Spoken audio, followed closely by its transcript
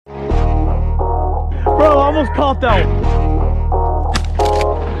Bro, I almost caught that one.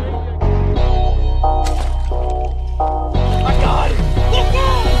 I got it. Let's go!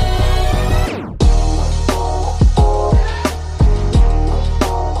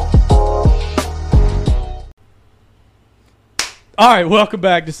 All right, welcome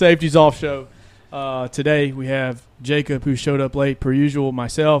back to Safeties Off Show. Today we have Jacob, who showed up late per usual,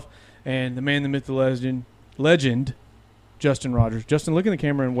 myself, and the man, the myth, the legend, Justin Rogers. Justin, look in the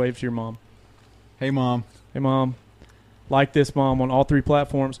camera and wave to your mom. Hey, Mom. Hey, Mom. Like this, Mom, on all three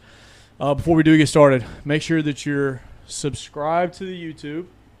platforms. Before we do get started, make sure that you're subscribed to the YouTube.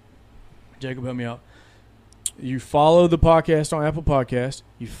 Jacob, help me out. You follow the podcast on Apple Podcast.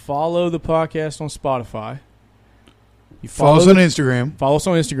 You follow the podcast on Spotify. You Follow us on Instagram, Follow us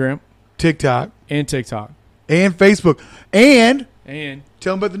on Instagram TikTok, and TikTok. and Facebook. And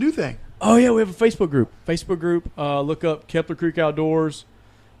tell them about the new thing. Oh, yeah, we have a Facebook group. Look up Kepler Creek Outdoors.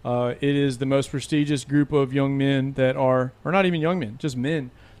 It is the most prestigious group of young men that are, or not even young men, just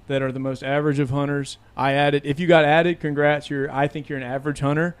men that are the most average of hunters. I added, if you got added, congrats. I think you're an average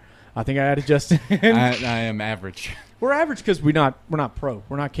hunter. I think I added Justin. I am average. We're average because we're not pro.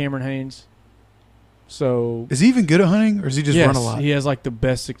 We're not Cameron Haynes. So is he even good at hunting, or does he just run a lot? He has like the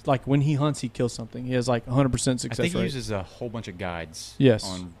best. Like when he hunts, he kills something. He has like 100% success rate. I think he uses a whole bunch of guides. Yes.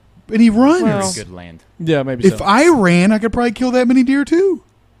 On and he runs. Well, good land. Yeah, maybe. If I ran, I could probably kill that many deer too.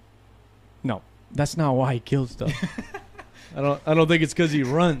 No, that's not why he kills stuff. I don't think it's because he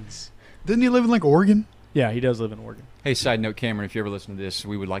runs. Didn't he live in like Oregon? Yeah, he does live in Oregon. Hey, side note, Cameron, if you ever listen to this,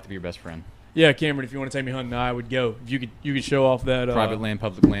 we would like to be your best friend. Yeah, Cameron, if you want to take me hunting, I would go. If you could show off that Private land,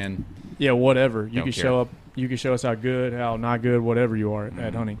 public land. Yeah, whatever. You Don't can care. show up. You can show us how good, how not good, whatever you are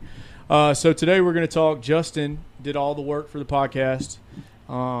at hunting. So today we're going to talk. Justin did all the work for the podcast.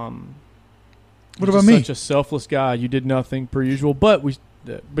 What about me? Such a selfless guy. You did nothing per usual, but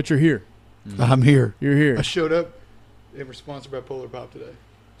you're here. I'm here. You're here. I showed up. They were sponsored by Polar Pop today.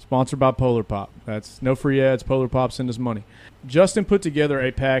 Sponsored by Polar Pop. That's no free ads. Polar Pop, send us money. Justin put together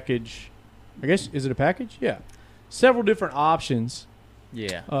a package. I guess, is it a package? Yeah. Several different options.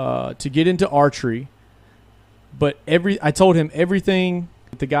 Yeah. To get into archery. But I told him everything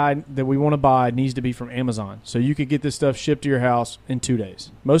the guy that we want to buy needs to be from Amazon. So you could get this stuff shipped to your house in 2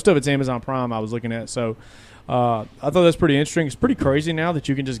 days. Most of it's Amazon Prime I was looking at. So I thought that's pretty interesting. It's pretty crazy now that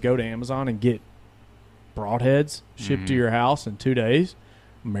you can just go to Amazon and get broadheads shipped to your house in 2 days.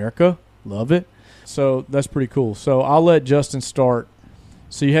 America, love it. So that's pretty cool. So I'll let Justin start.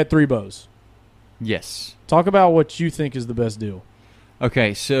 So you had 3 bows. Yes. Talk about what you think is the best deal.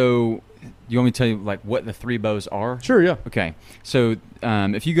 Okay, so you want me to tell you like what the 3 bows are? Sure, yeah. Okay, so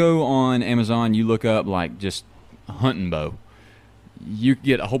if you go on Amazon, you look up like just a hunting bow. You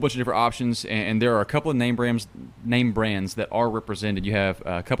get a whole bunch of different options, and there are a couple of name brands that are represented. You have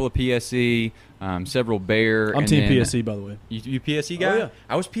a couple of PSE, several Bear. I'm Team PSE, by the way. You PSE guy? Oh, yeah.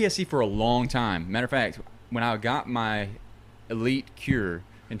 I was PSE for a long time. Matter of fact, when I got my Elite Cure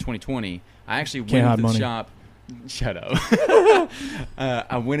in 2020, I actually went into the shop. Shut up.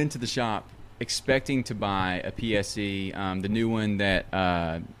 I went into the shop expecting to buy a PSE, the new one that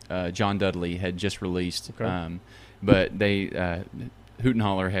John Dudley had just released. Okay. But they Hoot and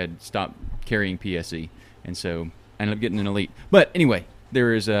Holler had stopped carrying PSE, and so I ended up getting an Elite. But anyway,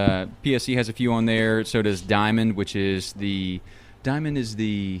 there is PSE has a few on there. So does Diamond, which is the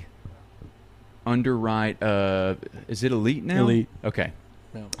underwrite. Is it Elite now? Elite. Okay.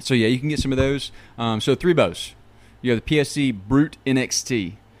 Yeah. So yeah, you can get some of those. So 3 bows. You have the PSE Brute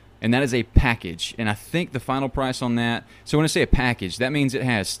NXT, and that is a package. And I think the final price on that. So when I say a package, that means it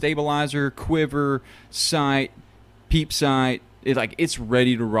has stabilizer, quiver, sight, peep sight. It's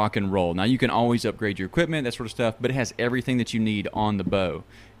ready to rock and roll. Now you can always upgrade your equipment, that sort of stuff, but it has everything that you need on the bow.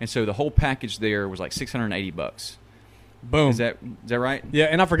 And so the whole package there was like $680. Boom. Is that right? Yeah,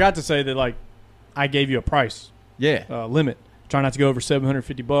 and I forgot to say that I gave you a price limit. Try not to go over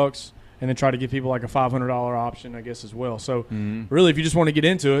 $750, and then try to give people like a $500 option, I guess, as well. So really, if you just want to get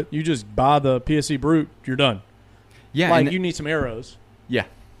into it, you just buy the PSE Brute. You're done. Yeah, you need some arrows. Yeah.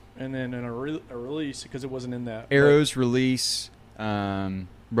 And then a release, because it wasn't in that. Arrows, release,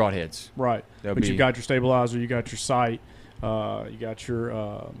 broadheads. Right. But you got your stabilizer, you got your sight, you got your,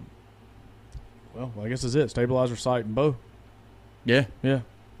 I guess that's it. Stabilizer, sight, and bow. Yeah. Yeah.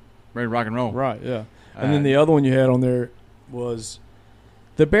 Ready to rock and roll. Right, yeah. And then the other one you had on there was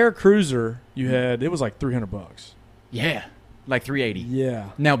the Bear Cruiser you had. It was like $300. Yeah. Like $380.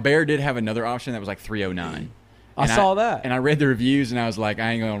 Yeah. Now, Bear did have another option that was like $309. I saw that. And I read the reviews, and I was like,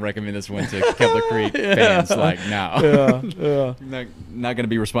 I ain't going to recommend this one to Kepler Creek fans. Like, no. Yeah. Not going to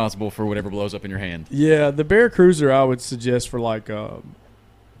be responsible for whatever blows up in your hand. Yeah, the Bear Cruiser I would suggest for like a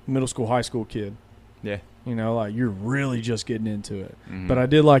middle school, high school kid. Yeah. You know, like you're really just getting into it. Mhm. But I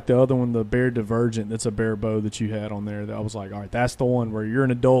did like the other one, the Bear Divergent. That's a bare bow that you had on there. That I was like, all right, that's the one where you're an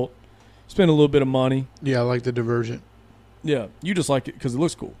adult, spend a little bit of money. Yeah, I like the Divergent. Yeah, you just like it because it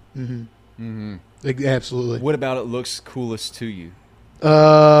looks cool. Absolutely. What about it looks coolest to you?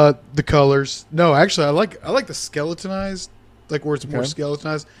 The colors. No, actually, I like the skeletonized, like where it's more Okay.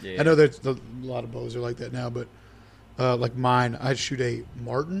 skeletonized. Yeah. I know that a lot of bows are like that now, but like mine, I shoot a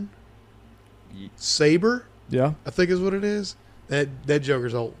Martin Saber. Yeah, I think is what it is. That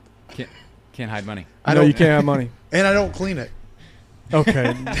joker's old. Can't hide money. I know don't, you can't have money. and I don't clean it.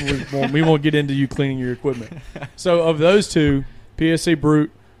 Okay, we won't get into you cleaning your equipment. So of those two, PSA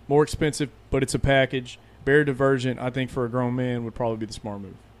Brute, more expensive, but it's a package. Bear Divergent, I think for a grown man would probably be the smart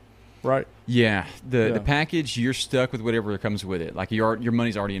move, right? Yeah, Yeah. the package, you're stuck with whatever comes with it. Like your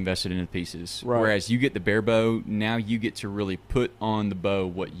money's already invested in the pieces. Right. Whereas you get the bare bow, now you get to really put on the bow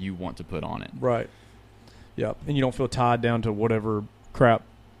what you want to put on it. Right. Yeah, and you don't feel tied down to whatever crap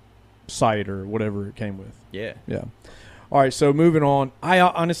sight or whatever it came with. Yeah. Yeah. All right, so moving on. I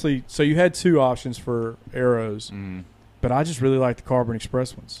honestly, so you had two options for arrows, but I just really like the Carbon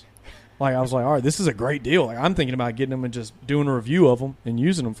Express ones. Like, I was like, all right, this is a great deal. Like, I'm thinking about getting them and just doing a review of them and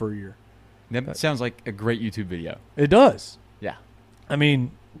using them for a year. That sounds like a great YouTube video. It does. Yeah. I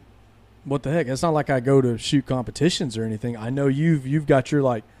mean, what the heck? It's not like I go to shoot competitions or anything. I know you've got your,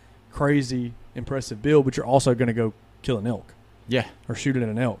 like, crazy, impressive build, but you're also going to go kill an elk Yeah. or shoot it at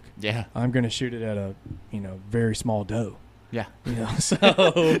an elk. Yeah. I'm going to shoot it at a, very small doe. Yeah. So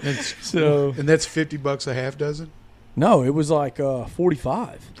And that's $50 a half dozen. no, it was like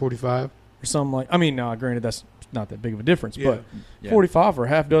 45 45. or something like. I mean, no, granted that's not that big of a difference, Yeah. but Yeah. 45 for a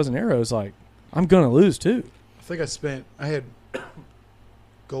half dozen arrows, like I'm gonna lose too. I think I had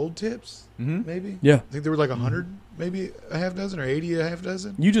gold tips, Mm-hmm. maybe. Yeah, I think there were like 100, maybe a half dozen, or 80 a half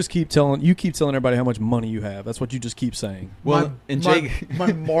dozen. you just keep telling everybody how much money you have. That's what you just keep saying. Well, in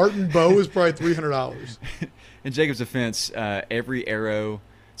my Martin bow is probably $300. in Jacob's defense, every arrow.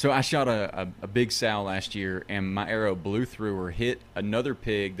 So I shot a big sow last year, and my arrow blew through her, hit another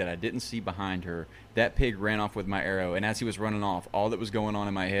pig that I didn't see behind her. That pig ran off with my arrow, and as he was running off, all that was going on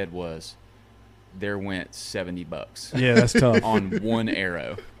in my head was, there went $70 Yeah, that's tough. on one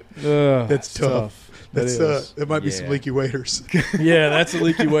arrow. That's tough. That That's that might be some Yeah. leaky waders. Yeah, that's the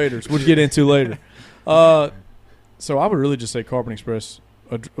leaky waders. We'll get into later. So I would really just say Carbon Express.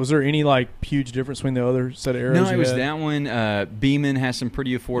 Was there any like huge difference between the other set of arrows? No, it you was had? that one. Beeman has some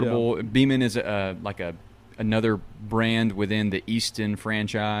pretty affordable. Beeman is another brand within the Easton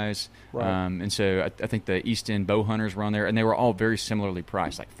franchise. Right. And so I think the Easton bow hunters were on there, and they were all very similarly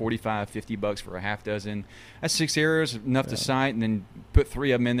priced, like $45-$50 for a half dozen. That's 6 arrows, enough to sight, and then put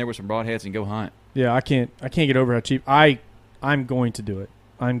 3 of them in there with some broadheads and go hunt. Yeah, I can't get over how cheap. I'm going to do it.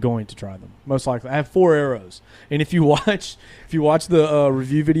 I'm going to try them. Most likely, I have 4 arrows, and if you watch the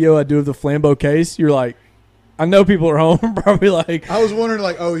review video I do of the Flambeau case, you're like, I know people are home probably like, I was wondering,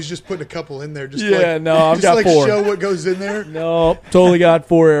 like, oh, he's just putting a couple in there. Just yeah, like, no, I've just got like 4. show what goes in there. No, totally got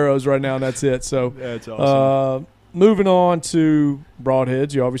 4 arrows right now, and that's it. So That's awesome. moving on to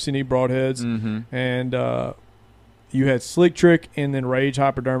broadheads. You obviously need broadheads, Mm-hmm. and you had Slick Trick and then Rage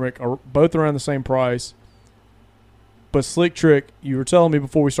Hypodermic, are both around the same price. But Slick Trick, you were telling me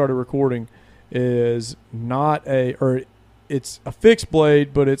before we started recording, is it's a fixed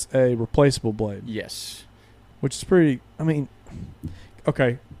blade, but it's a replaceable blade, Yes. which is pretty. I mean,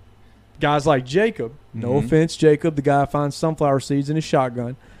 okay, guys like Jacob. No Mhm. offense, Jacob, the guy who finds sunflower seeds in his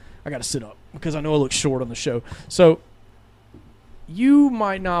shotgun. I got to sit up because I know I look short on the show. So you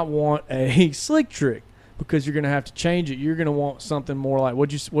might not want a Slick Trick because you're going to have to change it. You're going to want something more like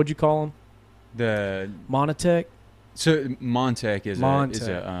what'd you call them? The Monotech. so Montec is Montec.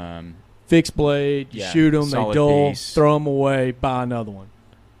 a Fixed blade, you Yeah, shoot them, they solid dull, piece. throw them away, buy another one.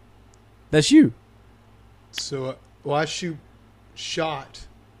 That's you. So, I shot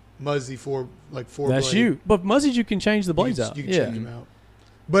Muzzy for like 4 That's blade. you. But Muzzies, you can change the blades out. You can yeah. change them out.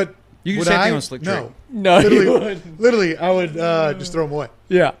 But You can would do the same I? thing on Slick Trick. No. No, you Literally, wouldn't. literally, I would just throw them away.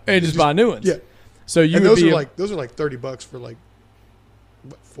 Yeah, and just buy new ones. Yeah. So you And would those be are like $30 for like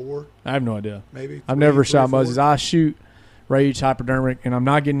what, 4 I have no idea. maybe. I've never 3, shot 4. Muzzies. I shoot Rage Hypodermic, and I'm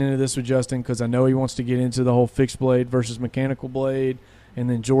not getting into this with Justin because I know he wants to get into the whole fixed blade versus mechanical blade. And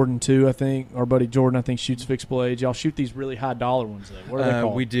then Jordan, too, I think. Our buddy Jordan, I think, shoots fixed blades. Y'all shoot these really high dollar ones, though. What are they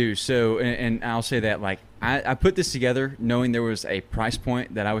called? We do. So, and I'll say that, like, I put this together knowing there was a price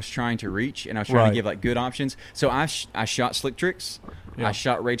point that I was trying to reach, and I was trying Right. to give, like, good options. So I shot Slick Tricks. Yeah. I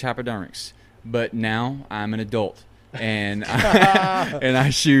shot Rage Hypodermics. But now I'm an adult, and I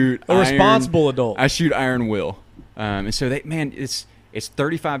shoot a responsible adult. I shoot Iron Will. And so, It's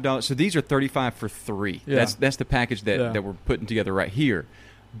 $35. So these are $35 for 3. Yeah. That's the package that we're putting together right here.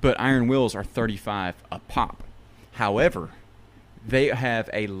 But iron wheels are $35 a pop. However, they have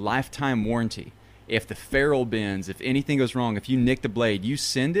a lifetime warranty. If the ferrule bends, if anything goes wrong, if you nick the blade, you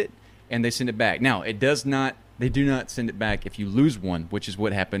send it and they send it back. Now, they do not send it back if you lose one, which is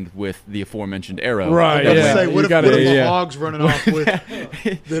what happened with the aforementioned Arrow. I Right. was Yeah. gonna say, what if the hog's running off with?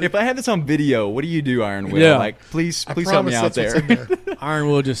 If I had this on video, what do you do, Iron Will? Yeah. Like, please I help me promise out that's there. what's in there. Iron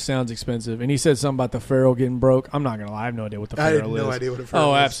wheel just sounds expensive. And he said something about the ferrule getting broke. I'm not gonna lie, I have no idea what the I ferrule had is. no idea what a ferrule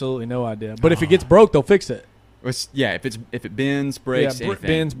Oh, is. absolutely no idea. But if it gets broke, they'll fix it. Yeah, if it bends, breaks, anything.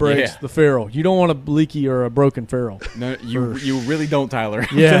 bends, breaks, Yeah. the ferrule. You don't want a leaky or a broken ferrule. No, you really don't, Tyler.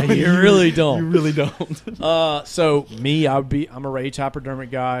 Yeah, you really don't. You really don't. So me, I'm a rage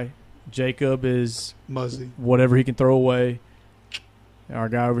hypodermic guy. Jacob is Muzzy. whatever he can throw away. Our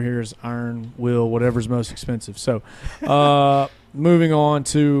guy over here is iron will, whatever's most expensive. So, moving on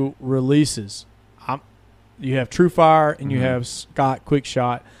to releases. You have True Fire and you have Scott Quick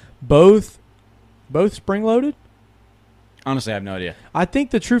Shot. Both spring loaded. Honestly, I have no idea. I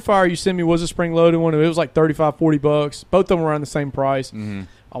think the True Fire you sent me was a spring loaded one. It was like $35-$40. Both of them were around the same price. Mm-hmm.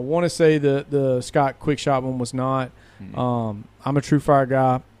 I want to say the Scott Quick Shot one was not. Mm-hmm. I'm a True Fire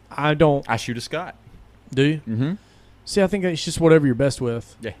guy. I shoot a Scott. Do you? Mm-hmm. See, I think it's just whatever you're best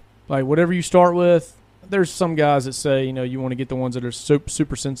with. Yeah. Like whatever you start with. There's some guys that say, you want to get the ones that are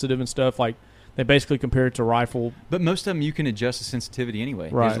super sensitive and stuff. Like they basically compare it to rifle. But most of them you can adjust the sensitivity anyway.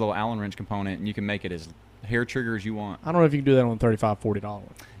 Right. There's a little Allen wrench component, and you can make it as hair trigger as you want. I don't know if you can do that on a $35-$40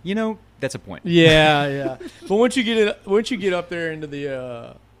 one. That's a point. Yeah. But once you get up there into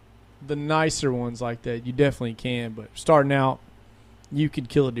the nicer ones like that, you definitely can. But starting out, you could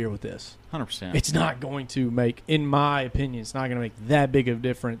kill a deer with this. 100%. It's not going to make, in my opinion, it's not going to make that big of a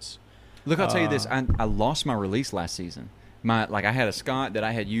difference. Look, I'll tell you this. I lost my release last season. I had a Scott that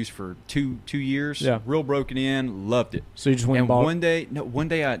I had used for two years. Yeah. Real broken in. Loved it. So you just went And and bought one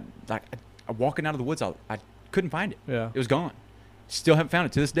day I walking out of the woods, I couldn't find it. Yeah. It was gone. Still haven't found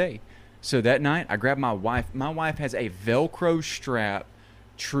it to this day. So that night, I grabbed my wife. My wife has a Velcro strap,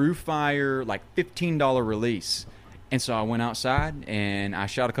 True Fire, like $15 release. And so I went outside and I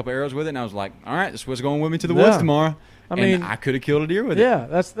shot a couple arrows with it, and I was like, all right, this is what's going with me to the woods tomorrow. I mean, I could have killed a deer with it. Yeah,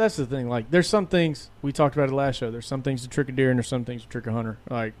 that's the thing. Like, there's some things, we talked about it last show, there's some things to trick a deer and there's some things to trick a hunter.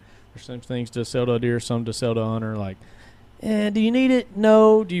 Like, there's some things to sell to a deer, some to sell to a hunter. Like, do you need it?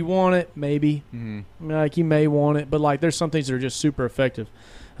 No. Do you want it? Maybe. Mm-hmm. I mean, like, you may want it, but, like, there's some things that are just super effective.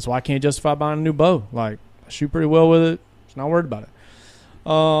 That's why I can't justify buying a new bow. Like, I shoot pretty well with it. Just not worried about it.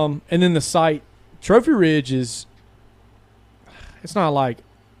 And then the sight. Trophy Ridge is, it's not like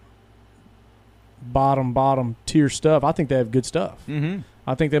bottom tier stuff. I think they have good stuff. Mm-hmm.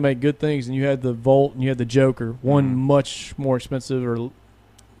 I think they make good things. And you had the Volt and you had the Joker. One much more expensive, or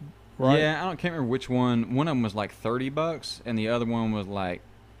right? Yeah, can't remember which one. One of them was like $30, and the other one was like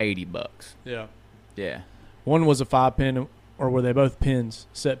 $80. Yeah. Yeah. One was a 5-pin, or were they both pins,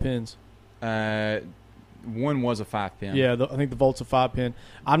 set pins? One was a 5-pin. Yeah, I think the Volt's a 5-pin.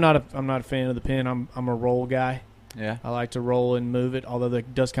 I'm not a fan of the pin. I'm a roll guy. Yeah. I like to roll and move it, although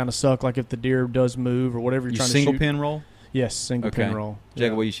that does kind of suck. Like if the deer does move or whatever you're trying to shoot. Single pin roll? Yes, single pin roll.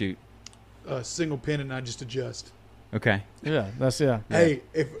 Jacob, yeah. what do you shoot? Single pin, and I just adjust. Okay. Yeah, Hey,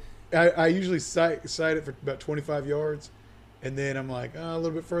 if I usually sight it for about 25 yards, and then I'm like, a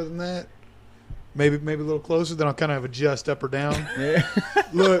little bit further than that, maybe a little closer. Then I'll kind of adjust up or down. Yeah.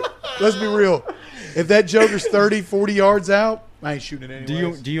 Look, let's be real. If that Joker's 30, 40 yards out, I ain't shooting it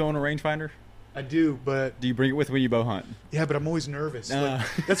anyway. Do you own a rangefinder? I do, but Do you bring it with when you bow hunt? yeah, but I'm always nervous. Uh.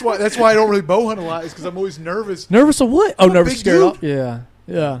 Like, that's why I don't really bow hunt a lot. Is because I'm always nervous. Nervous of what? Oh, I'm a nervous, big scared dude. off.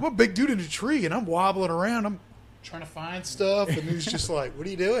 Yeah. I'm a big dude in a tree, and I'm wobbling around. I'm trying to find stuff, and he's just like, "What are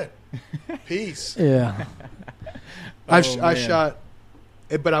you doing? Peace." Yeah. I man. shot,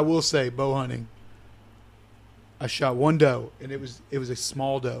 but I will say, bow hunting. I shot one doe, and it was a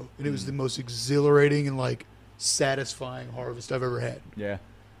small doe, and it was the most exhilarating and like satisfying harvest I've ever had. Yeah.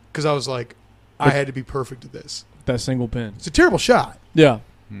 Because I was like, I had to be perfect at this. That single pin. It's a terrible shot. Yeah.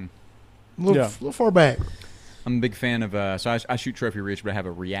 A little far back. I'm a big fan of, so I shoot Trophy Ridge, but I have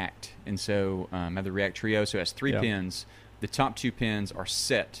a React. And so I have the React Trio, so it has 3 pins. The top 2 pins are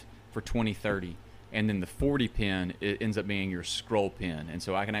set for 20-30. And then the 40 pin, it ends up being your scroll pin. And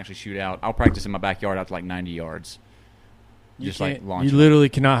so I can actually shoot out. I'll practice in my backyard out to like 90 yards. Just like launch. You literally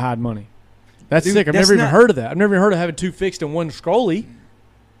cannot hide money. That's Dude, sick. I've that's never even not- heard of that. I've never even heard of having 2 fixed and 1 scrolly.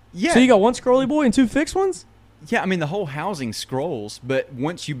 Yeah. So you got 1 scrolly boy and 2 fixed ones? Yeah, I mean, the whole housing scrolls, but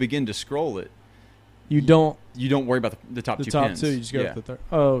once you begin to scroll it, You don't. you don't worry about the top The 2 top pins. 2, you just go yeah. with the third.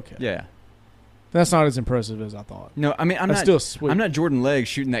 Oh, okay. Yeah. That's not as impressive as I thought. No, I mean I'm That's not. still sweet. I'm not Jordan Legg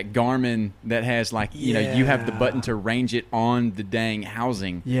shooting that Garmin that has like you have the button to range it on the dang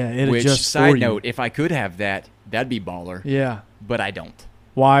housing. Yeah, it Which adjusts for side you. note, if I could have that, that'd be baller. Yeah. But I don't.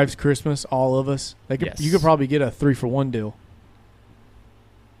 Wives, Christmas, all of us. Yes. You could probably get a 3-for-1 deal.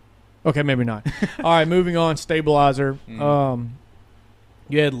 Okay, maybe not. All right, moving on. Stabilizer.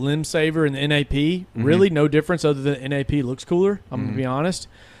 You had Limb Saver and the NAP. Really, no difference other than NAP looks cooler. I'm going to be honest.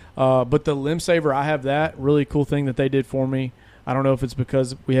 But the Limb Saver, I have that. Really cool thing that they did for me. I don't know if it's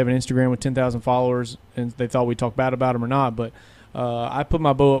because we have an Instagram with 10,000 followers and they thought we talked bad about them or not. But I put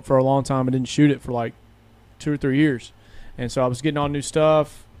my bow up for a long time and didn't shoot it for like 2 or 3 years. And so I was getting all new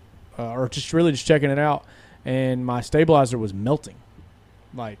stuff or just checking it out. And my stabilizer was melting.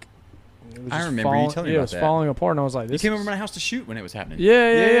 Like, it was I just remember you telling me it about was that. falling apart. And I was like, You this came is- over to my house to shoot when it was happening.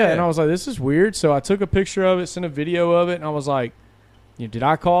 Yeah. And I was like, this is weird. So I took a picture of it, sent a video of it, and I was like, did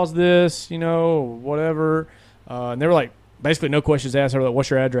I cause this? Whatever. And they were like, basically no questions asked. They were like, what's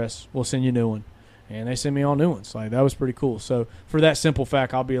your address? We'll send you a new one. And they sent me all new ones. Like, that was pretty cool. So for that simple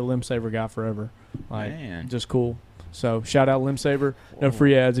fact, I'll be a Limb Saver guy forever. Like, Man. just cool. So shout out Limb Saver. No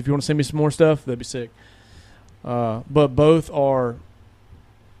free ads. If you want to send me some more stuff, that'd be sick. But both are,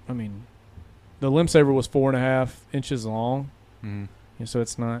 the Limb Saver was 4.5 inches long. Mhm. And so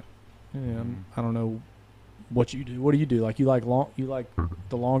it's not, I don't know what you do. What do you do? Like, you like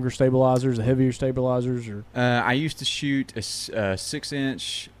the longer stabilizers, the heavier stabilizers, or? I used to shoot a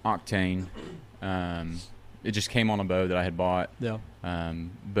 6-inch octane. It just came on a bow that I had bought. Yeah.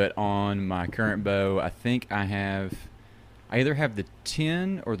 But on my current bow, I think I either have the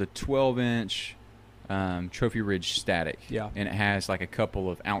 10 or the 12-inch Trophy Ridge static. Yeah. And it has like a couple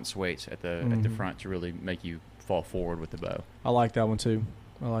of ounce weights at the front to really make you fall forward with the bow. I like that one too.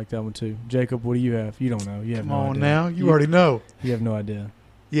 Jacob, what do you have? You don't know. You have Come no on idea. now. You already know. You have no idea.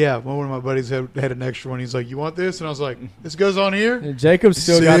 Yeah, one of my buddies had an extra one. He's like, "You want this?" And I was like, "This goes on here." And Jacob's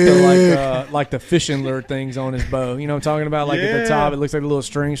still got the Sick. like the fishing lure things on his bow. You know what I'm talking about? Like at the Yeah. top, it looks like the little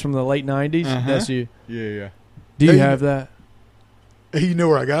strings from the late '90s. Uh-huh. That's you. Yeah. Do you Hey, have that? Hey, you know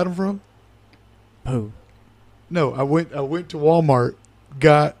where I got them from? Who? No, I went to Walmart,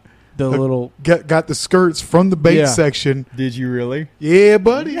 got The little. got the skirts from the bait Yeah. section. Did you really? Yeah,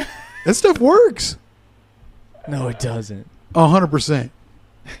 buddy, that stuff works. No, it doesn't. 100%.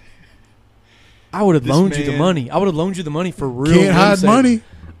 I would have This loaned you the man- money. I would have loaned you the money for real. Can't hide Wednesday. money.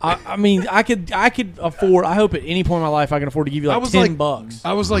 I mean, I could afford. I hope at any point in my life I can afford to give you I like was $10.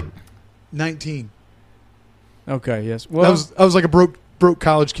 I was like 19. Okay. Yes. Well. I was like a broke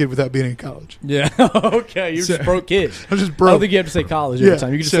college kid without being in college. Yeah. Okay. You're just a broke kid. I was just I don't broke. think you have to say college every Yeah. time.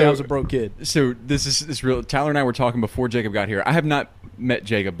 You can just So- say I was a broke kid. So this real. Tyler and I were talking before Jacob got here. I have not met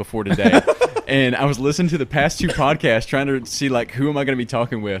Jacob before today, and I was listening to the past 2 podcasts trying to see like who am I going to be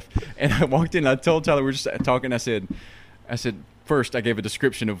talking with. And I walked in. I told Tyler we were just talking. I said first I gave a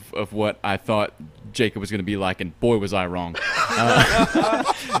description of what I thought Jacob was going to be like, and boy was I wrong.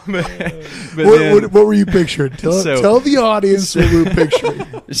 But then, What were you picturing? Tell the audience what we were picturing.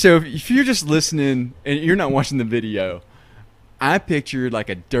 so if you're just listening and you're not watching the video, I pictured like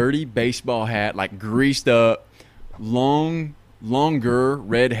a dirty baseball hat, like greased up, longer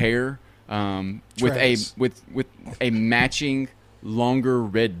red hair, with Travis. a matching longer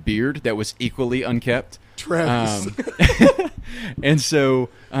red beard that was equally unkept. Travis. And so,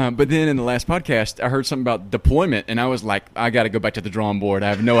 but then in the last podcast, I heard something about deployment, and I was like, I got to go back to the drawing board. I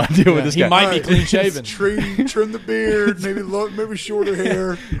have no idea what this he guy. might be clean shaven. Trim the beard, maybe shorter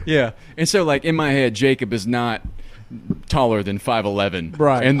hair. Yeah, and so like in my head, Jacob is not taller than 5'11",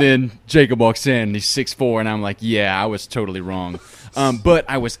 Right. And then Jacob walks in, he's 6'4", and I'm like, yeah, I was totally wrong. But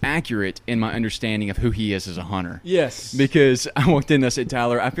I was accurate in my understanding of who he is as a hunter. Yes. Because I walked in and I said,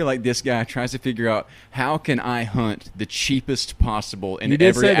 Tyler, I feel like this guy tries to figure out how can I hunt the cheapest possible in You did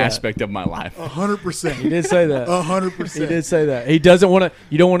every say that. aspect of my life. 100%. He did say that. 100%. He did say that. He doesn't want to.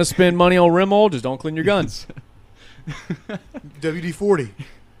 You don't want to spend money on rim oil. Just don't clean your guns. WD-40.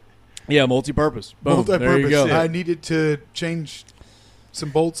 Yeah, multi-purpose. Boom. Multi-purpose. There you go. I needed to change some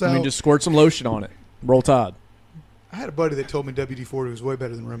bolts out. I mean, just squirt some lotion on it. Roll Tide. I had a buddy that told me WD-40 was way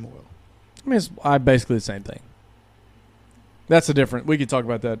better than rim oil. I mean, it's basically the same thing. That's a different. We could talk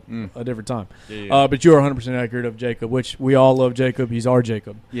about that a different time. Yeah. But you are 100% accurate of Jacob, which we all love Jacob. He's our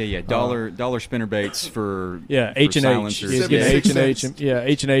Jacob. Yeah. Dollar spinner baits for Yeah, H and H. silencers. He's getting H and H. 76 cents. Yeah,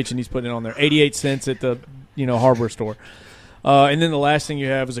 H and H, and he's putting it on there. 88 cents at the hardware store. And then the last thing you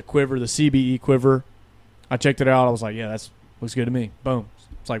have is a quiver, the CBE quiver. I checked it out. I was like, yeah, that looks good to me. Boom.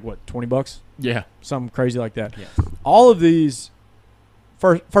 It's like what, $20? Yeah. Something crazy like that. Yeah. All of these.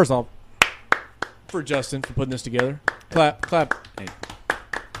 First off, for Justin for putting this together. Clap. Hey.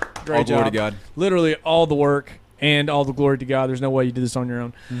 Great All glory job. to God. Literally all the work and all the glory to God. There's no way you did this on your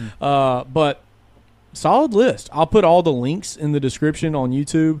own. But solid list. I'll put all the links in the description on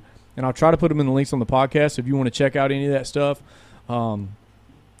YouTube, and I'll try to put them in the links on the podcast if you want to check out any of that stuff.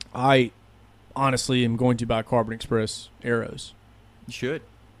 I honestly am going to buy Carbon Express arrows. You should.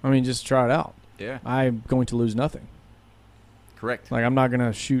 I mean, just try it out. Yeah. I'm going to lose nothing. Correct. Like, I'm not going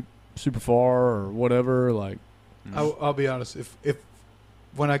to shoot super far or whatever. Like, I'll be honest. If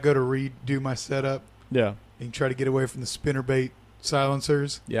when I go to redo my setup yeah, and try to get away from the spinnerbait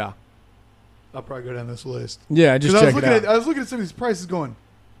silencers, yeah, I'll probably go down this list. yeah. Just 'Cause check it out. I was looking at some of these prices, going,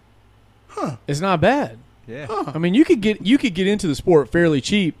 It's not bad. Yeah. huh. I mean, you could get into the sport fairly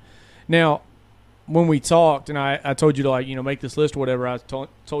cheap. Now, when we talked, and I told you to, like, make this list or whatever, I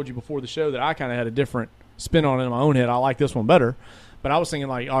told you before the show that I kind of had a different spin on it in my own head. I like this one better. But I was thinking,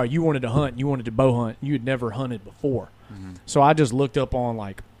 like, all right, you wanted to hunt, you wanted to bow hunt, you had never hunted before. Mm-hmm. So I just looked up on,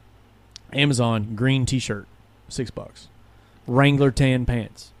 like, Amazon green T-shirt, $6. Wrangler tan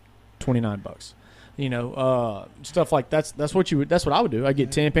pants, $29. Stuff like that's what I would do. I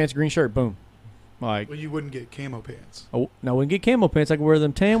get tan pants, green shirt, boom. Like, Well, you wouldn't get camo pants. oh, now when I get camo pants, I can wear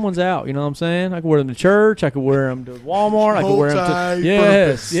them tan ones out. You know what I'm saying? I can wear them to church. I can wear them to Walmart. I can wear them to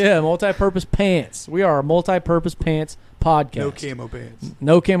Multi-purpose. multi-purpose pants. We are a multi-purpose pants podcast. No camo pants.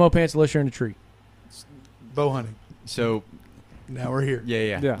 No camo pants unless you're in a tree. Bow hunting. So Now we're here.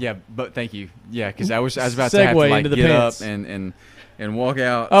 yeah. But thank you. Yeah, because I was about to Segue have to, like, into the get pants. up and walk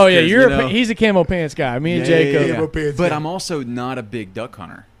out. Oh yeah, 'cause, he's a camo pants guy. Me and Yeah, Jacob. yeah. Camo pants But guy. I'm also not a big duck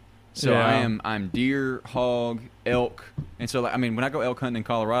hunter. So Yeah. I'm deer, hog, elk, and so, like, I mean, when I go elk hunting in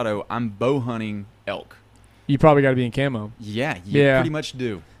Colorado, I'm bow hunting elk. You probably got to be in camo. Yeah, you Yeah. pretty much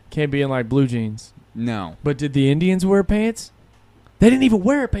do. Can't be in like blue jeans. No, But did the Indians wear pants? They didn't even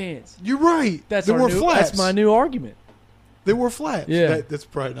wear pants. You're right. That's they our wore new, flaps. That's my new argument. They wore flaps. Yeah. That's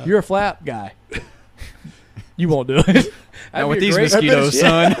probably not. You're a flap guy. You won't do it. not with be a these great- mosquitoes,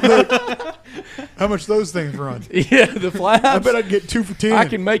 son. How much those things run? Yeah, the flaps. I bet I'd get 2 for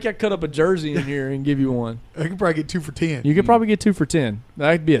 10. I cut up a jersey in here and give you one. I could probably get 2 for 10. You could probably get 2 for 10.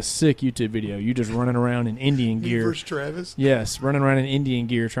 That'd be a sick YouTube video. You just running around in Indian Me gear. versus Travis. Yes, running around in Indian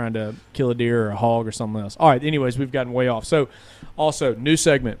gear trying to kill a deer or a hog or something else. All right, anyways, we've gotten way off. So, also, new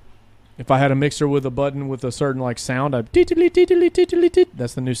segment. If I had a mixer with a button with a certain, like, sound, I'd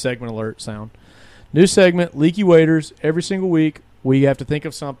that's the new segment alert sound. New segment, leaky waders. Every single week, we have to think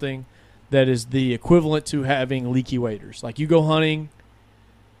of something that is the equivalent to having leaky waders. Like, you go hunting,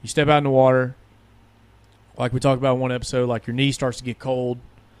 you step out in the water, like we talked about in one episode, like your knee starts to get cold,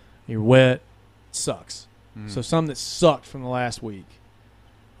 you're wet, it sucks. So something that sucked from the last week.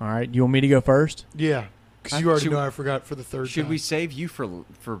 All right, you want me to go first? Yeah. Because you already Should- know I forgot for the third Should time. we save you for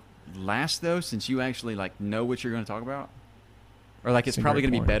last, though, since you actually, like, know what you're going to talk about? Or, like, it's That's a probably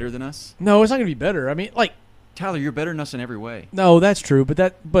great going to be point. better than us? No, it's not going to be better. I mean, like, Tyler, you're better than us in every way. no, that's true, but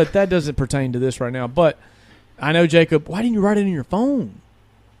that doesn't pertain to this right now. But I know, Jacob, why didn't you write it in your phone?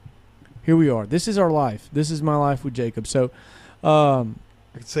 Here we are. This is our life. This is my life with Jacob. So, I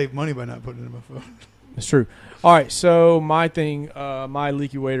could save money by not putting it in my phone. it's true. All right, so my thing, my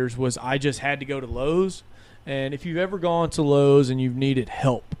leaky waders was I just had to go to Lowe's. And if you've ever gone to Lowe's and you've needed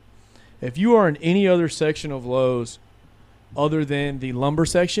help, if you are in any other section of Lowe's other than the lumber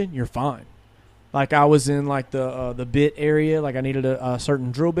section, you're fine. Like, I was in, like, the bit area, like I needed a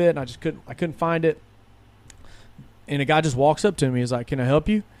certain drill bit, and I couldn't find it. And a guy just walks up to me, he's like, "Can I help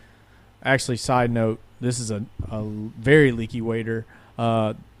you?" Actually, side note, this is a very leaky wader,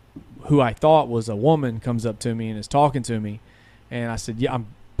 who I thought was a woman, comes up to me and is talking to me, and I said, "Yeah, I'm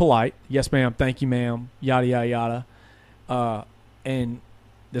polite. Yes, ma'am. Thank you, ma'am. Yada yada yada." And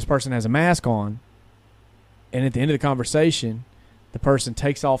this person has a mask on, and at the end of the conversation, the person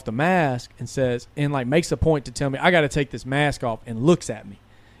takes off the mask and says, and, like, makes a point to tell me I got to take this mask off, and looks at me.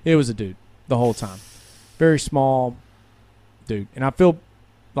 It was a dude the whole time, very small dude, and I feel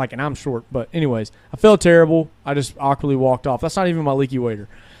like, and I'm short, but anyways, I felt terrible. I just awkwardly walked off. That's not even my leaky wader.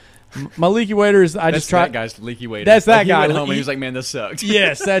 My leaky wader is I That's just tried. that guy's leaky wader. That's that Like, guy. He went home and He- he was like, "Man, this sucks."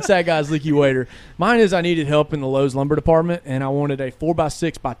 Yes, that's that guy's leaky wader. Mine is I needed help in the Lowe's lumber department, and I wanted a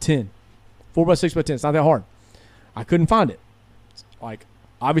 4x6x10. 4x6x10. It's not that hard. I couldn't find it. Like,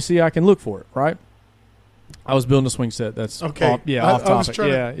 obviously, I can look for it, right? I was building a swing set. That's Okay. off, yeah, I off was topic. trying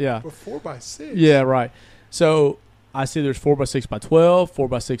to- Yeah, yeah. But 4x6. Yeah, right. So I see there's 4x6x12,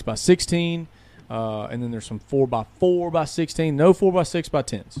 4x6x16, and then there's some 4x4x16. No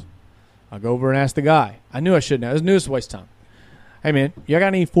 4x6x10s. I go over and ask the guy. I knew I shouldn't have. I knew it was a waste of time. hey man, you got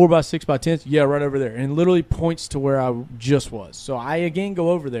any 4x6x10s? Yeah, right over there, and literally points to where I just was. So I again go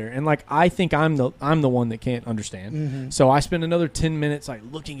over there, and like I think I'm the one that can't understand. Mm-hmm. So I spend another 10 minutes like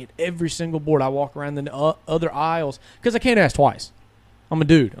looking at every single board. I walk around the other aisles because I can't ask twice. I'm a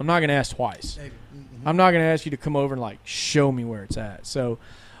dude. I'm not gonna ask twice. Mm-hmm. I'm not gonna ask you to come over and like show me where it's at. So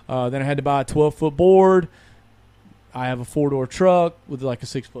then I had to buy a 12-foot board. I have a 4-door truck with like a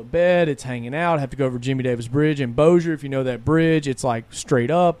 6-foot bed. It's hanging out. I have to go over Jimmy Davis Bridge in Bossier. If you know that bridge, it's like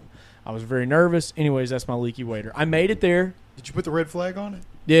straight up. I was very nervous. Anyways, that's my leaky waiter. I made it there. Did you put the red flag on it?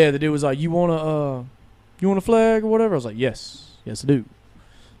 Yeah, the dude was like, "You want a flag or whatever?" I was like, "Yes, I do."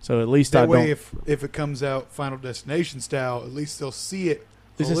 So at least That I way, don't. if it comes out Final Destination style, at least they'll see it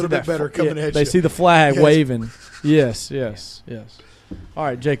a They see little bit that better coming at They you. see the flag Yes. waving. Yes. All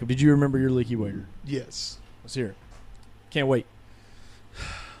right, Jacob, did you remember your leaky waiter? Yes. Let's hear it. Can't wait.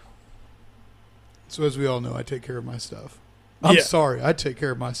 So as we all know, I take care of my stuff. I'm Yeah. sorry, I take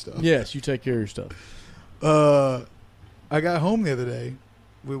care of my stuff. Yes, you take care of your stuff. I got home the other day.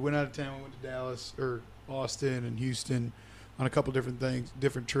 We went out of town. We went to Dallas or Austin and Houston on a couple different things,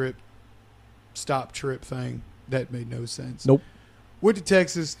 different stop trip thing. That made no sense. Nope. Went to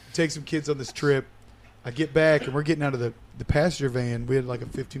Texas, take some kids on this trip. I get back and we're getting out of the passenger van. We had like a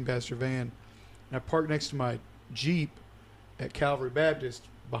 15-passenger van. And I parked next to my Jeep at Calvary Baptist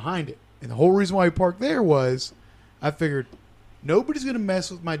behind it. And the whole reason why we parked there was I figured nobody's going to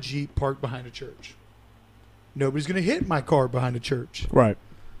mess with my Jeep parked behind a church. Nobody's going to hit my car behind a church. Right.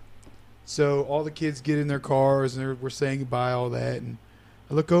 So all the kids get in their cars and we're saying goodbye, all that. And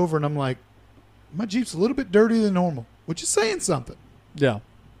I look over and I'm like, my Jeep's a little bit dirtier than normal, which is saying something. Yeah.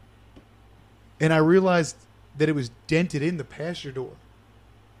 And I realized that it was dented in the passenger door.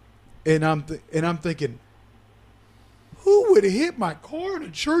 And I'm thinking, who would hit my car in a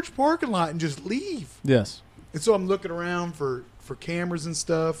church parking lot and just leave? Yes. And so I'm looking around for cameras and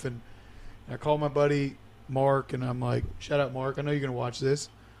stuff, and I call my buddy Mark, and I'm like, shout out Mark, I know you're going to watch this.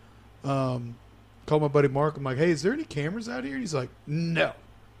 Call my buddy Mark, I'm like, hey, is there any cameras out here? And he's like, no.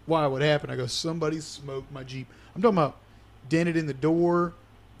 Why? What happened? I go, somebody smoked my Jeep. I'm talking about dented in the door,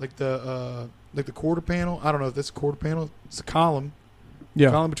 like the quarter panel. I don't know if that's a quarter panel. It's a column. Yeah.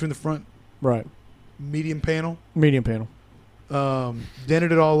 Column between the front Right. medium panel. Medium panel.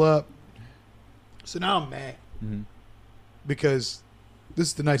 Dented it all up. So now I'm mad Mm-hmm. because this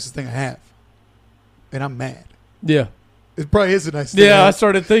is the nicest thing I have, and I'm mad. Yeah. It probably is the nicest thing. Yeah, I I have.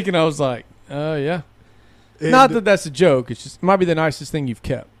 started thinking, I was like, yeah. And Not that that's a joke. It's just, it might be the nicest thing you've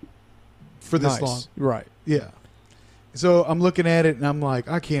kept. for this Nice. long. Right. Yeah. So I'm looking at it, and I'm like,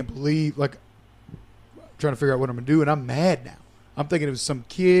 I can't believe, like, trying to figure out what I'm going to do, and I'm mad now. I'm thinking it was some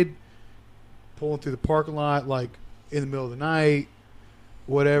kid pulling through the parking lot, like, in the middle of the night,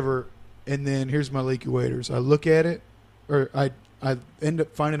 whatever. And then here's my leaky waiters. I look at it, or I end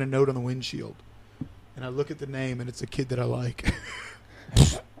up finding a note on the windshield. And I look at the name, and it's a kid that I like.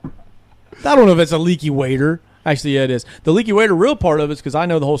 I don't know if it's a leaky waiter. Actually, yeah, it is. The leaky waiter, real part of it is because I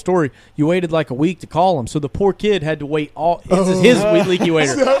know the whole story. You waited like a week to call him, so the poor kid had to wait all. His leaky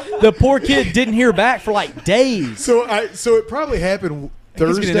waiter. The poor kid didn't hear back for like days. So it probably happened He's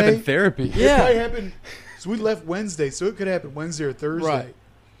going to end up Thursday. in therapy. It Yeah. probably happened. So we left Wednesday, so it could happen Wednesday or Thursday. Right.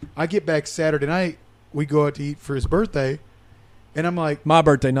 I get back Saturday night. We go out to eat for his birthday, and I'm like, My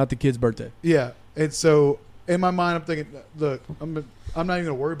birthday, not the kid's birthday. yeah. And so in my mind, I'm thinking, look, I'm not even going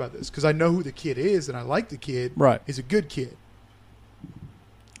to worry about this because I know who the kid is, and I like the kid. Right. He's a good kid.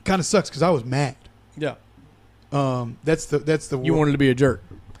 Kind of sucks because I was mad. Yeah. That's the You wanted to be a jerk.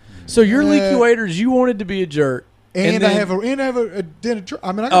 So your leaky waiters, you wanted to be a jerk. and then- I have a dinner.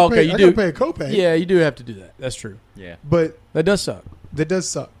 I mean, I Oh, got okay, to you pay, I do. gotta pay a copay. Yeah, you do have to do that. That's true. Yeah. But That does suck. that does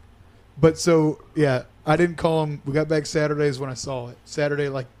suck. But so yeah, I didn't call him. We got back Saturdays when I saw it. Saturday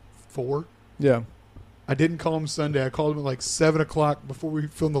like 4. Yeah. I didn't call him Sunday. I called him at like 7 o'clock before we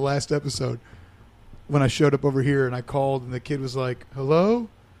filmed the last episode. When I showed up over here and I called and the kid was like, "Hello,"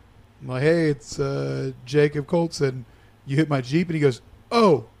 I'm like, "Hey, it's Jacob Colson. You hit my Jeep," and he goes,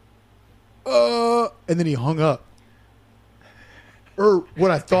 "Oh, and then he hung up, or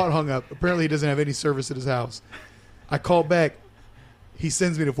what I thought hung up. Apparently, he doesn't have any service at his house. I called back. He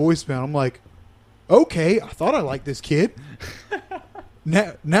sends me to voicemail. I'm like, "Okay, I thought I liked this kid.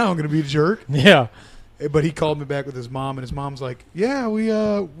 Now I'm going to be a jerk." Yeah. But he called me back with his mom, and his mom's like, "Yeah, we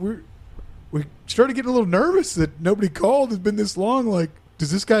started getting a little nervous that nobody called. It's been this long. Like,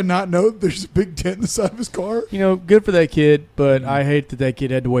 does this guy not know that there's a big dent in the side of his car?" You know, good for that kid, but I hate that kid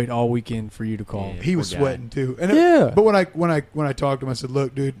had to wait all weekend for you to call. Yeah. He was Poor guy. sweating too. And Yeah. but when I talked to him, I said,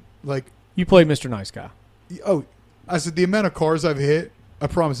 "Look, dude, like, You played Mr. Nice Guy. I said the amount of cars I've hit, I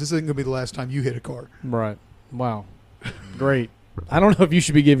promise this isn't gonna be the last time you hit a car." Right. Wow. Great. I don't know if you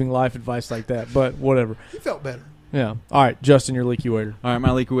should be giving life advice like that, but whatever. He felt better. Yeah. All right, Justin, your leaky waiter. All right,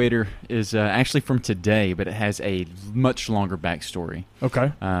 my leaky waiter is actually from today, but it has a much longer backstory.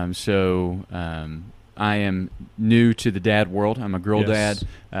 Okay. I am new to the dad world. I'm a girl Yes.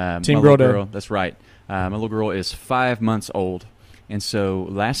 dad. Team my girl little dad. That's right. My little girl is 5 months old. And so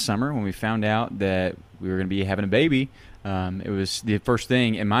last summer when we found out that we were going to be having a baby, it was the first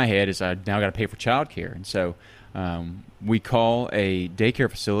thing in my head is I now got to pay for childcare. And so we call a daycare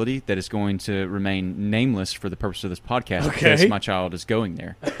facility that is going to remain nameless for the purpose of this podcast because my child is going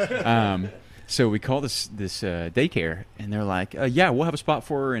there. So we call this daycare, and they're like, yeah, we'll have a spot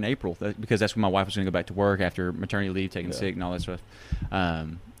for her in April because that's when my wife was going to go back to work after maternity leave, taking sick and all that stuff.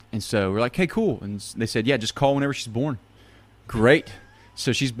 And so we're like, hey, cool. And they said, yeah, just call whenever she's born. Great.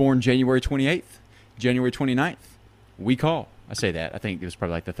 So she's born January 28th, January 29th. We call. I say that. I think it was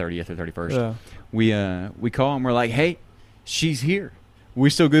probably like the 30th or 31st. Yeah. We call, and we're like, hey, she's here. We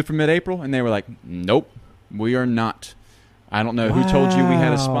still good for mid-April? And they were like, nope, we are not. I don't know who told you we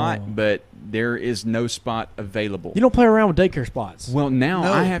had a spot, but there is no spot available. You don't play around with daycare spots. Well, now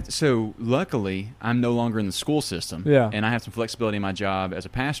I have to. So luckily, I'm no longer in the school system. Yeah. And I have some flexibility in my job as a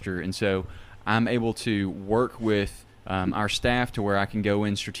pastor. And so I'm able to work with our staff to where I can go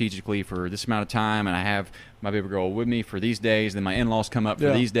in strategically for this amount of time. And I have my baby girl with me for these days. Then my in-laws come up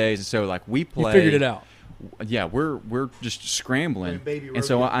for these days. And so, like, we play. You figured it out. Yeah, we're just scrambling. Baby and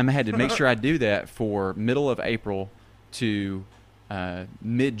so rodeo. I had to make sure I do that for middle of April to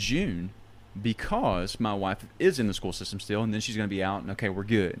mid-June because my wife is in the school system still, and then she's going to be out, and okay, we're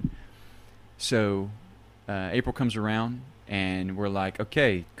good. So April comes around, and we're like,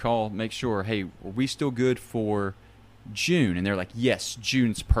 okay, make sure, hey, are we still good for June? And they're like, yes,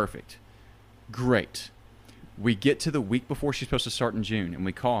 June's perfect. Great. We get to the week before she's supposed to start in June, and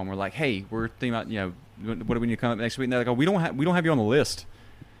we call, and we're like, hey, we're thinking about, what do we need to come up next week? And they're like, oh, we don't have you on the list.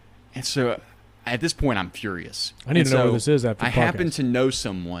 And so at this point, I'm furious. I need to know where this is after the I podcast. happen to know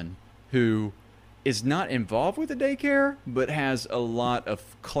someone who is not involved with the daycare, but has a lot of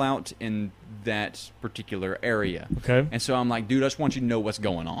clout in that particular area. Okay. And so I'm like, dude, I just want you to know what's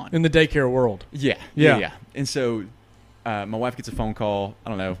going on. In the daycare world. Yeah. And so my wife gets a phone call, I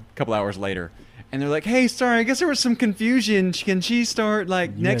don't know, a couple hours later. And they're like, hey, sorry, I guess there was some confusion. Can she start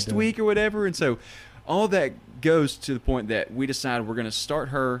next week or whatever? And so all that goes to the point that we decide we're going to start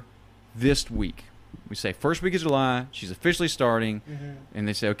her this week. We say first week of July, she's officially starting. Mm-hmm. And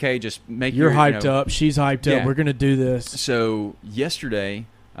they say, okay, just make You're hyped up. She's hyped up. We're going to do this. So yesterday,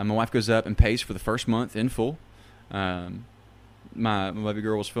 my wife goes up and pays for the first month in full. My baby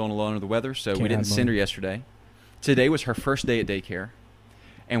girl was feeling a little under the weather, so we didn't send her yesterday. Today was her first day at daycare.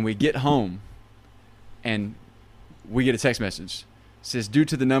 And we get home, and we get a text message. It says, due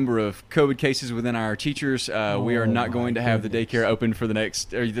to the number of COVID cases within our teachers, we are not going to have the daycare open for the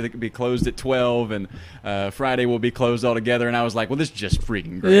next, or it could be closed at 12, and Friday will be closed altogether. And I was like, well, this is just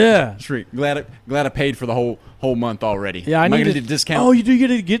freaking great. Yeah. Glad I paid for the whole month already. Yeah, Am I going to get a discount? Oh,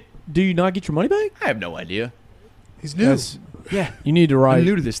 do you not get your money back? I have no idea. He's new. Yeah. You need to write. I'm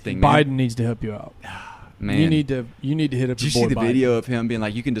new to this thing, man. Biden needs to help you out. Man. You need to hit up Did you your see boy the Biden. video of him being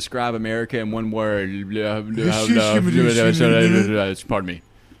like, you can describe America in one word? Pardon me.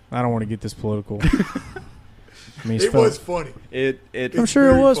 I don't want to get this political. I mean, It was funny. I'm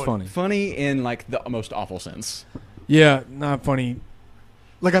sure it was funny. Funny in like the most awful sense. Yeah, not funny.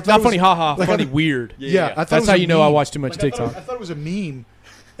 Like I thought Not it was, funny, haha. like Funny, I- weird. Yeah, I thought it That's was how a you know I meme. watch too much TikTok. I thought it was a meme,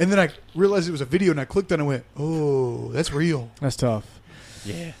 and then I realized it was a video, and I clicked on it and went, "Oh, that's real." That's tough.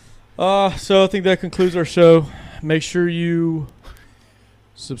 Yeah. So I think that concludes our show. Make sure you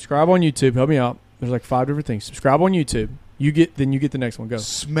subscribe on YouTube. Help me out. There's like 5 different things. Subscribe on YouTube. You get the next one. Go.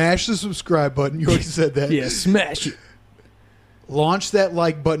 Smash the subscribe button. You already said that. Yeah, smash it. Launch that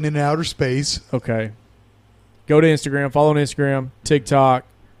like button in outer space. Okay. Go to Instagram. Follow on Instagram, TikTok.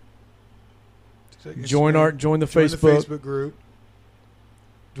 Join the Join the Facebook. Facebook group.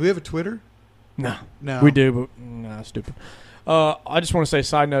 Do we have a Twitter? No. No. We do, but nah, stupid. I just want to say,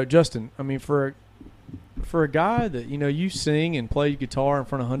 side note, Justin. I mean, for a guy that you sing and play guitar in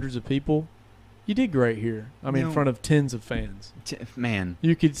front of hundreds of people, you did great here. I mean, in front of tens of fans. Man,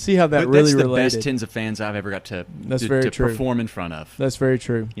 You could see how that But really that's the related. best tens of fans I've ever got to That's very true. perform in front of. That's very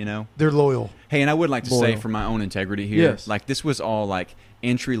true. They're loyal. Hey, and I would like to say Loyal. for my own integrity here, Yes. like this was all like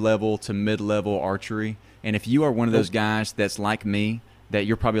entry level to mid level archery, and if you are one of those guys that's like me, that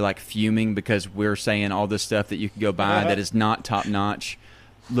you're probably like fuming because we're saying all this stuff that you can go buy that is not top notch.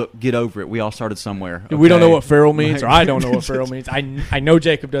 Look, get over it. We all started somewhere. We don't know okay? what feral means, or I don't know what feral means. I know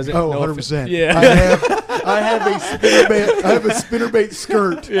Jacob doesn't. Oh, know 100%. Yeah. I have a spinnerbait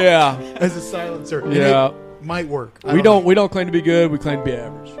skirt Yeah. as a silencer. And Yeah. might work. We don't claim to be good. We claim to be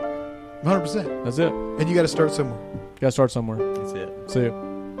average. 100%. That's it. And you got to start somewhere. Got to start somewhere. That's it. See you.